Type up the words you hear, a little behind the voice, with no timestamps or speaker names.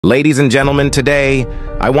Ladies and gentlemen, today,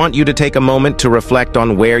 I want you to take a moment to reflect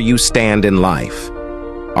on where you stand in life.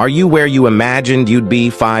 Are you where you imagined you'd be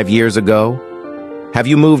 5 years ago? Have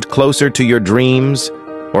you moved closer to your dreams,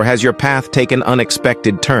 or has your path taken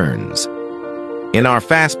unexpected turns? In our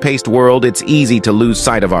fast-paced world, it's easy to lose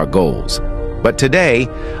sight of our goals. But today,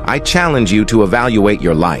 I challenge you to evaluate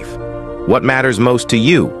your life. What matters most to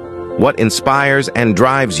you? What inspires and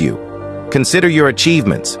drives you? Consider your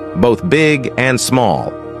achievements, both big and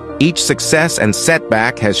small. Each success and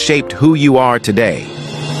setback has shaped who you are today.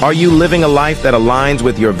 Are you living a life that aligns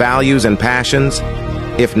with your values and passions?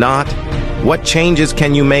 If not, what changes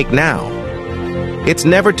can you make now? It's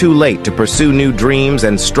never too late to pursue new dreams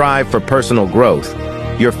and strive for personal growth.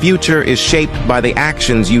 Your future is shaped by the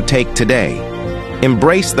actions you take today.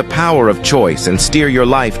 Embrace the power of choice and steer your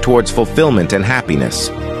life towards fulfillment and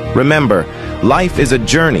happiness. Remember, life is a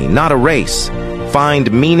journey, not a race.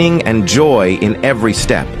 Find meaning and joy in every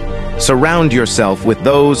step. Surround yourself with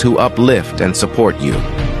those who uplift and support you.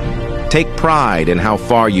 Take pride in how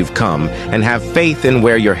far you've come and have faith in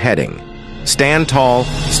where you're heading. Stand tall,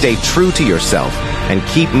 stay true to yourself, and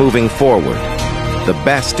keep moving forward. The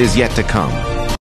best is yet to come.